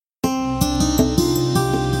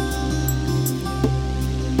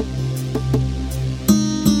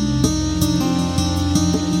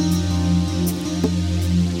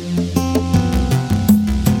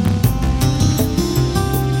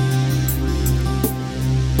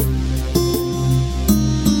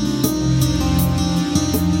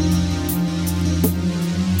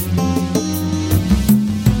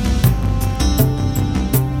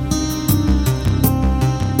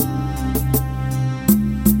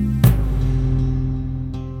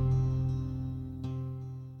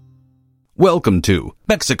Welcome to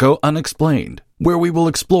Mexico Unexplained, where we will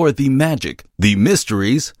explore the magic, the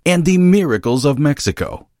mysteries, and the miracles of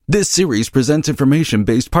Mexico. This series presents information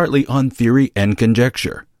based partly on theory and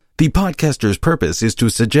conjecture. The podcaster's purpose is to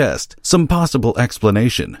suggest some possible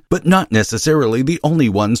explanation, but not necessarily the only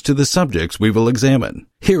ones to the subjects we will examine.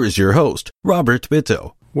 Here is your host, Robert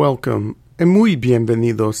Bitto. Welcome, and muy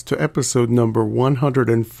bienvenidos to episode number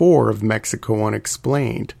 104 of Mexico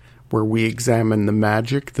Unexplained, where we examine the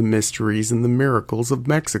magic, the mysteries, and the miracles of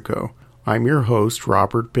Mexico. I'm your host,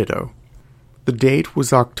 Robert Bitto. The date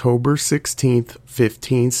was October 16th,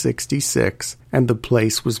 1566, and the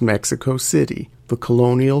place was Mexico City, the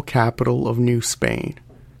colonial capital of New Spain.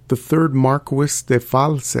 The third Marquis de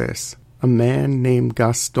Falces, a man named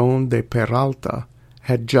Gaston de Peralta,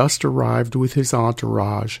 had just arrived with his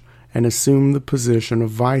entourage and assumed the position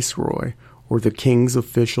of viceroy, or the king's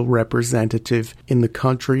official representative in the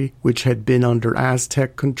country which had been under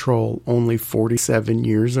Aztec control only 47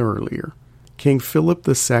 years earlier. King Philip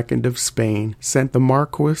II of Spain sent the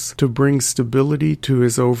Marquis to bring stability to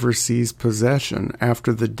his overseas possession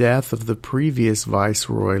after the death of the previous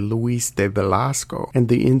viceroy Luis de Velasco and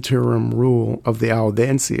the interim rule of the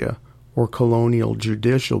Audiencia, or colonial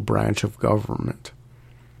judicial branch of government.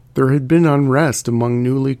 There had been unrest among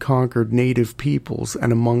newly conquered native peoples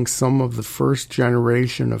and among some of the first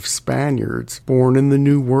generation of Spaniards born in the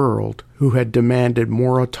New World who had demanded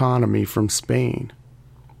more autonomy from Spain.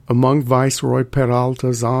 Among Viceroy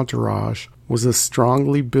Peralta's entourage was a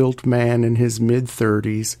strongly built man in his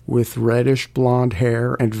mid-30s with reddish-blonde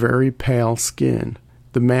hair and very pale skin.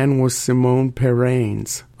 The man was Simon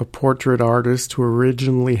Pereins, a portrait artist who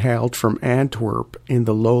originally hailed from Antwerp in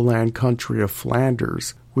the lowland country of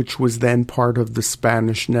Flanders, which was then part of the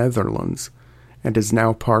Spanish Netherlands, and is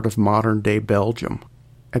now part of modern-day Belgium.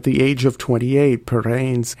 At the age of 28,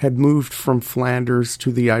 Pereins had moved from Flanders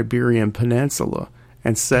to the Iberian Peninsula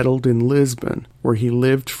and settled in Lisbon, where he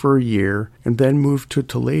lived for a year and then moved to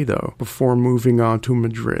Toledo before moving on to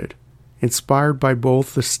Madrid. Inspired by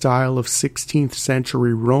both the style of 16th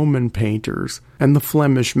century Roman painters and the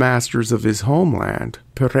Flemish masters of his homeland,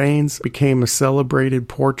 Pereins became a celebrated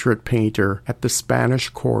portrait painter at the Spanish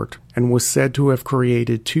court and was said to have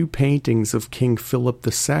created 2 paintings of King Philip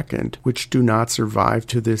II, which do not survive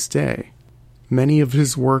to this day. Many of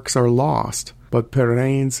his works are lost, but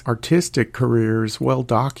Pereins' artistic career is well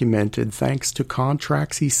documented thanks to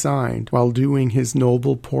contracts he signed while doing his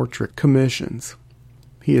noble portrait commissions.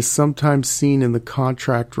 He is sometimes seen in the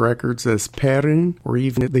contract records as Perin or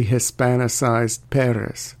even the Hispanicized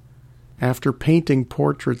Perez. After painting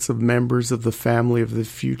portraits of members of the family of the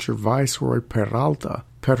future Viceroy Peralta,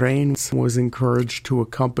 Pereins was encouraged to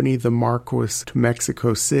accompany the Marquis to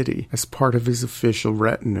Mexico City as part of his official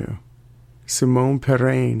retinue. Simon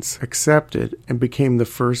Pereins accepted and became the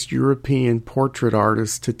first European portrait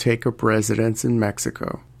artist to take up residence in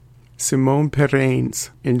Mexico. Simon Pereins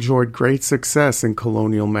enjoyed great success in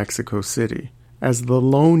colonial Mexico City. As the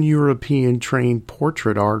lone European-trained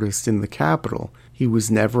portrait artist in the capital, he was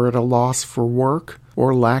never at a loss for work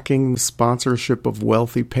or lacking the sponsorship of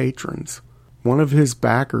wealthy patrons. One of his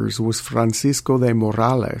backers was Francisco de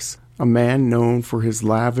Morales, a man known for his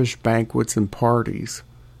lavish banquets and parties.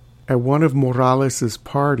 At one of Morales's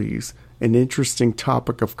parties, an interesting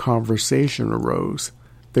topic of conversation arose.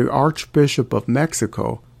 The Archbishop of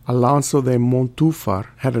Mexico, Alonso de Montúfar,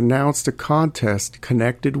 had announced a contest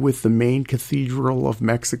connected with the main cathedral of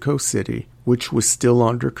Mexico City, which was still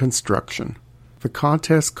under construction. The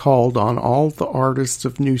contest called on all the artists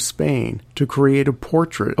of New Spain to create a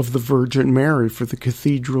portrait of the Virgin Mary for the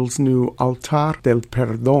cathedral's new Altar del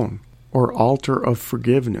Perdón, or Altar of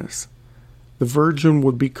Forgiveness. The Virgin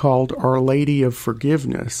would be called Our Lady of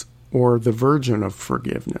Forgiveness, or the Virgin of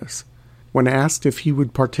Forgiveness. When asked if he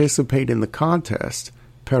would participate in the contest,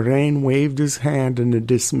 Pereins waved his hand in a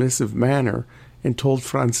dismissive manner and told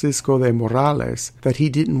Francisco de Morales that he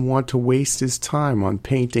didn't want to waste his time on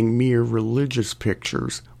painting mere religious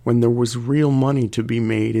pictures when there was real money to be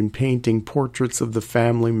made in painting portraits of the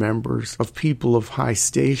family members of people of high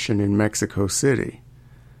station in Mexico City.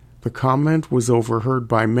 The comment was overheard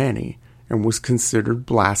by many and was considered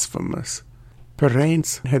blasphemous.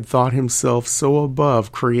 Pereins had thought himself so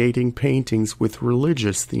above creating paintings with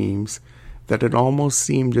religious themes that it almost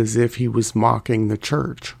seemed as if he was mocking the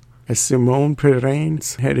church. As Simon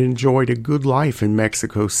Pereins had enjoyed a good life in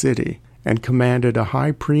Mexico City and commanded a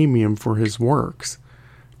high premium for his works,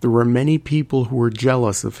 there were many people who were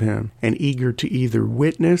jealous of him and eager to either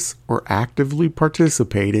witness or actively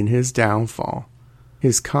participate in his downfall.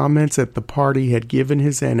 His comments at the party had given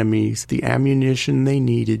his enemies the ammunition they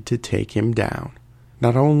needed to take him down.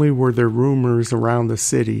 Not only were there rumors around the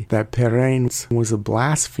city that Perennes was a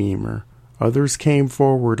blasphemer, others came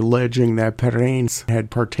forward alleging that Perennes had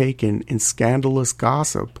partaken in scandalous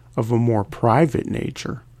gossip of a more private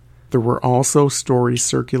nature. There were also stories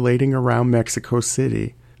circulating around Mexico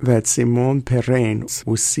City that Simón Perennes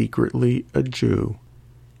was secretly a Jew.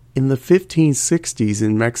 In the 1560s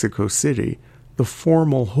in Mexico City, the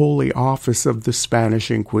formal Holy Office of the Spanish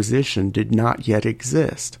Inquisition did not yet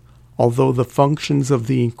exist, although the functions of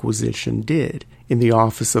the Inquisition did in the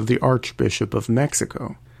office of the Archbishop of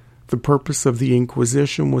Mexico. The purpose of the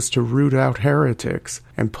Inquisition was to root out heretics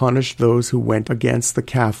and punish those who went against the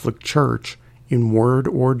Catholic Church in word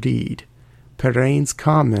or deed. Perennes'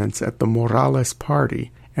 comments at the Morales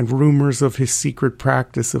party and rumors of his secret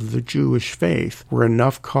practice of the Jewish faith were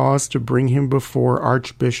enough cause to bring him before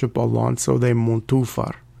Archbishop Alonso de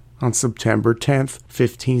Montúfar. On September 10,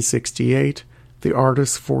 1568, the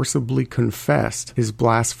artist forcibly confessed his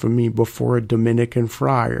blasphemy before a Dominican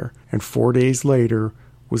friar, and 4 days later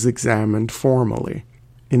was examined formally.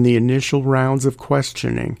 In the initial rounds of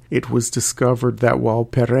questioning, it was discovered that while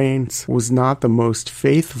Perennes was not the most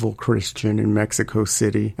faithful Christian in Mexico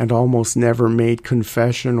City and almost never made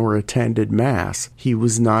confession or attended Mass, he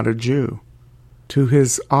was not a Jew. To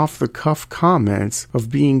his off-the-cuff comments of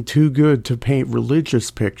being too good to paint religious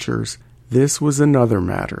pictures, this was another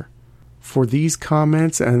matter. For these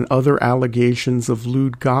comments and other allegations of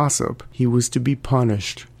lewd gossip, he was to be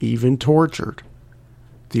punished, even tortured.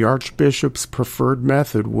 The Archbishop's preferred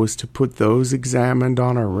method was to put those examined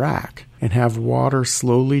on a rack and have water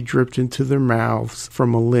slowly dripped into their mouths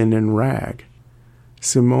from a linen rag.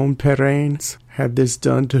 Simón Perennes had this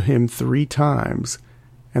done to him 3 times,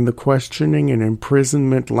 and the questioning and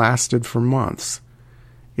imprisonment lasted for months.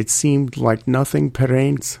 It seemed like nothing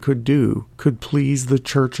Perennes could do could please the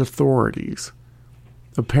church authorities.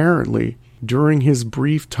 Apparently, during his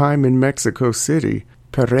brief time in Mexico City,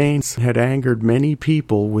 Perennes had angered many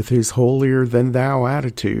people with his holier-than-thou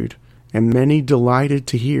attitude, and many delighted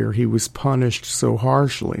to hear he was punished so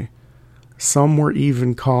harshly. Some were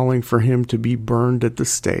even calling for him to be burned at the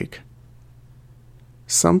stake.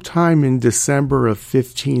 Sometime in December of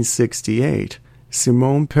 1568,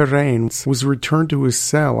 Simón Perennes was returned to his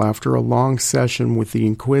cell after a long session with the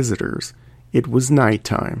inquisitors. It was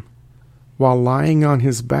nighttime. While lying on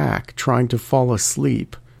his back trying to fall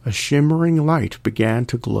asleep, a shimmering light began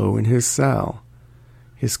to glow in his cell.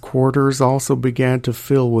 His quarters also began to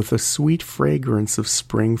fill with a sweet fragrance of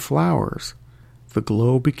spring flowers. The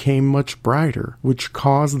glow became much brighter, which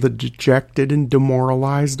caused the dejected and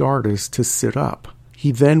demoralized artist to sit up.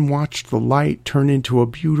 He then watched the light turn into a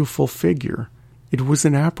beautiful figure. It was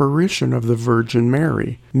an apparition of the Virgin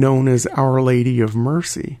Mary, known as Our Lady of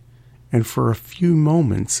Mercy, and for a few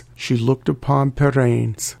moments she looked upon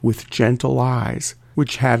Perennes with gentle eyes,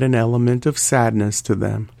 which had an element of sadness to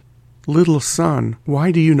them. "Little son,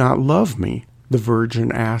 why do you not love me?" the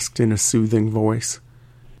Virgin asked in a soothing voice.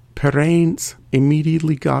 Perennes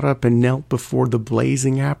immediately got up and knelt before the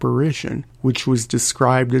blazing apparition, which was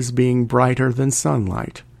described as being brighter than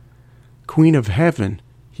sunlight. "Queen of Heaven,"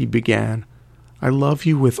 he began, "I love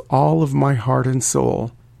you with all of my heart and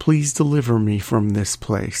soul. Please deliver me from this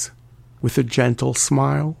place." With a gentle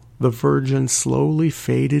smile, the Virgin slowly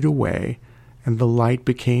faded away, and the light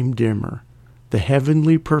became dimmer. The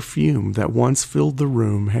heavenly perfume that once filled the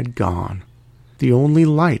room had gone. The only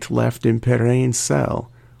light left in Perennes'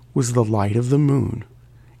 cell was the light of the moon.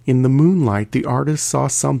 In the moonlight, the artist saw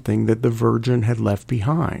something that the Virgin had left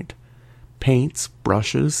behind: paints,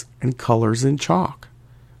 brushes, and colors in chalk.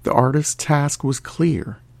 The artist's task was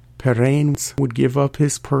clear. Perennes would give up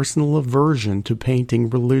his personal aversion to painting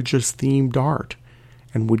religious-themed art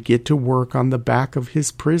and would get to work on the back of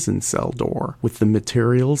his prison cell door with the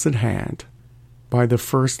materials at hand. By the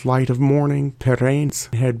first light of morning,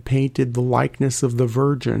 Perennes had painted the likeness of the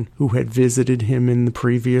Virgin who had visited him in the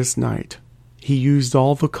previous night. He used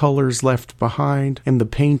all the colors left behind, and the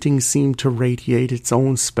painting seemed to radiate its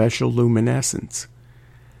own special luminescence.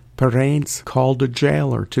 Perennes called a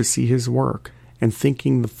jailer to see his work, and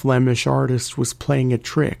thinking the Flemish artist was playing a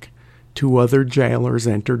trick, 2 other jailers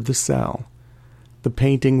entered the cell. The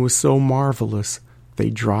painting was so marvelous,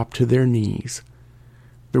 they dropped to their knees.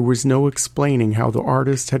 There was no explaining how the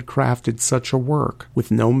artist had crafted such a work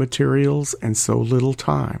with no materials and so little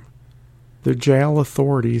time. The jail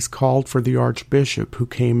authorities called for the Archbishop, who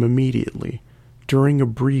came immediately. During a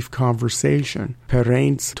brief conversation,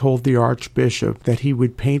 Perennes told the Archbishop that he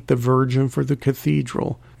would paint the Virgin for the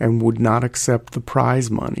cathedral and would not accept the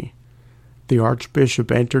prize money. The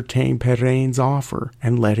Archbishop entertained Perennes' offer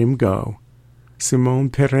and let him go. Simón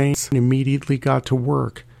Perennes immediately got to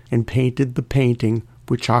work and painted the painting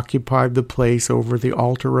which occupied the place over the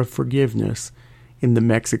altar of forgiveness in the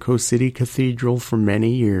Mexico City Cathedral for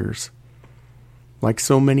many years. Like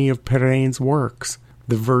so many of Pereyne's works,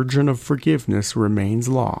 the Virgin of Forgiveness remains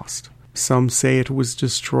lost. Some say it was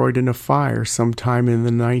destroyed in a fire sometime in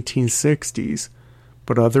the 1960s,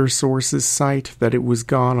 but other sources cite that it was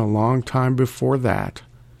gone a long time before that.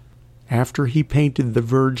 After he painted the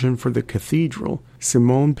Virgin for the cathedral,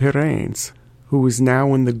 Simón Pereyne, who was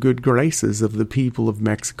now in the good graces of the people of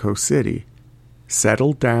Mexico City,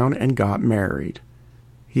 settled down and got married.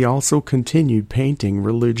 He also continued painting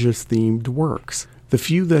religious-themed works. The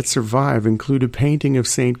few that survive include a painting of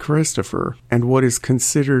St. Christopher and what is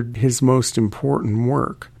considered his most important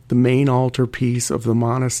work, the main altarpiece of the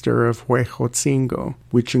monastery of Huejotzingo,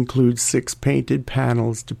 which includes 6 painted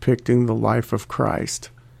panels depicting the life of Christ.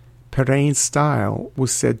 Pereyne's style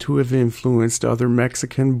was said to have influenced other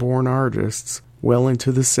Mexican-born artists well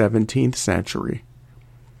into the 17th century.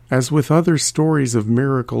 As with other stories of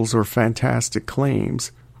miracles or fantastic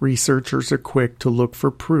claims, researchers are quick to look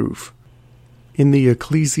for proof. In the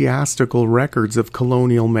ecclesiastical records of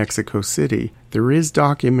colonial Mexico City, there is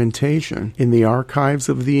documentation in the archives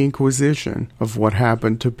of the Inquisition of what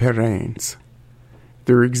happened to Pereyne.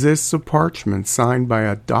 There exists a parchment signed by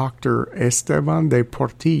a Dr. Esteban de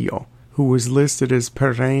Portillo, who was listed as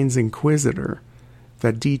Pereyne's inquisitor,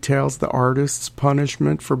 that details the artist's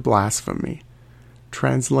punishment for blasphemy.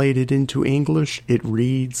 Translated into English, it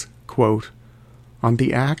reads, quote, "On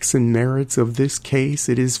the acts and merits of this case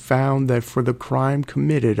it is found that for the crime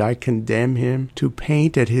committed I condemn him to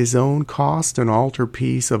paint at his own cost an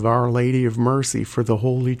altarpiece of Our Lady of Mercy for the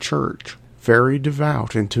Holy Church, very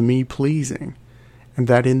devout and to me pleasing, and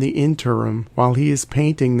that in the interim, while he is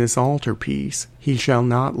painting this altarpiece, he shall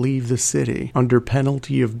not leave the city, under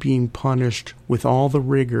penalty of being punished with all the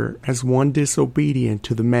rigor as one disobedient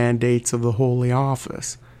to the mandates of the Holy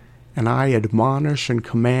Office. And I admonish and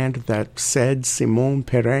command that said Simón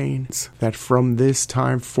Pereyne, that from this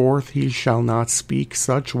time forth he shall not speak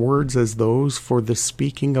such words as those for the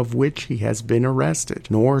speaking of which he has been arrested,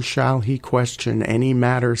 nor shall he question any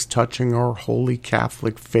matters touching our holy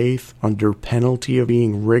Catholic faith under penalty of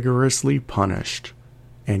being rigorously punished."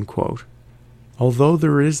 End quote. Although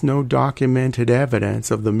there is no documented evidence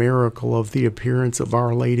of the miracle of the appearance of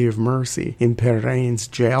Our Lady of Mercy in Pereyne's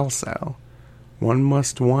jail cell, one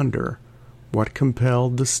must wonder what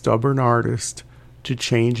compelled the stubborn artist to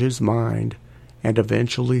change his mind and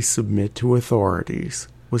eventually submit to authorities.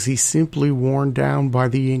 Was he simply worn down by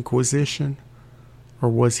the Inquisition, or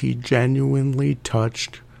was he genuinely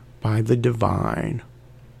touched by the divine?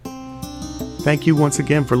 Thank you once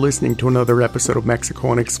again for listening to another episode of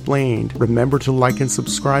Mexico Unexplained. Remember to like and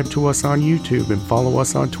subscribe to us on YouTube and follow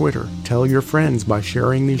us on Twitter. Tell your friends by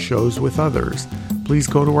sharing these shows with others. Please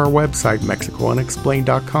go to our website,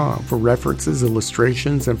 MexicoUnexplained.com, for references,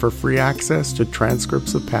 illustrations, and for free access to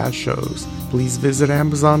transcripts of past shows. Please visit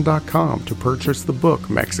Amazon.com to purchase the book,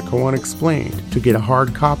 Mexico Unexplained, to get a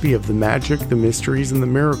hard copy of The Magic, the Mysteries, and the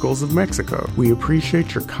Miracles of Mexico. We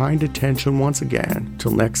appreciate your kind attention once again.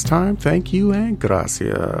 Till next time, thank you and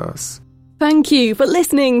gracias. Thank you for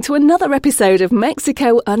listening to another episode of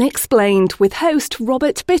Mexico Unexplained with host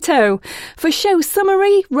Robert Bitto. For show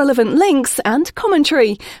summary, relevant links and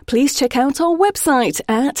commentary, please check out our website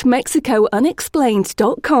at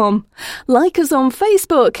mexicounexplained.com. Like us on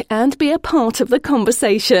Facebook and be a part of the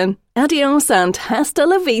conversation. Adios and hasta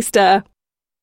la vista.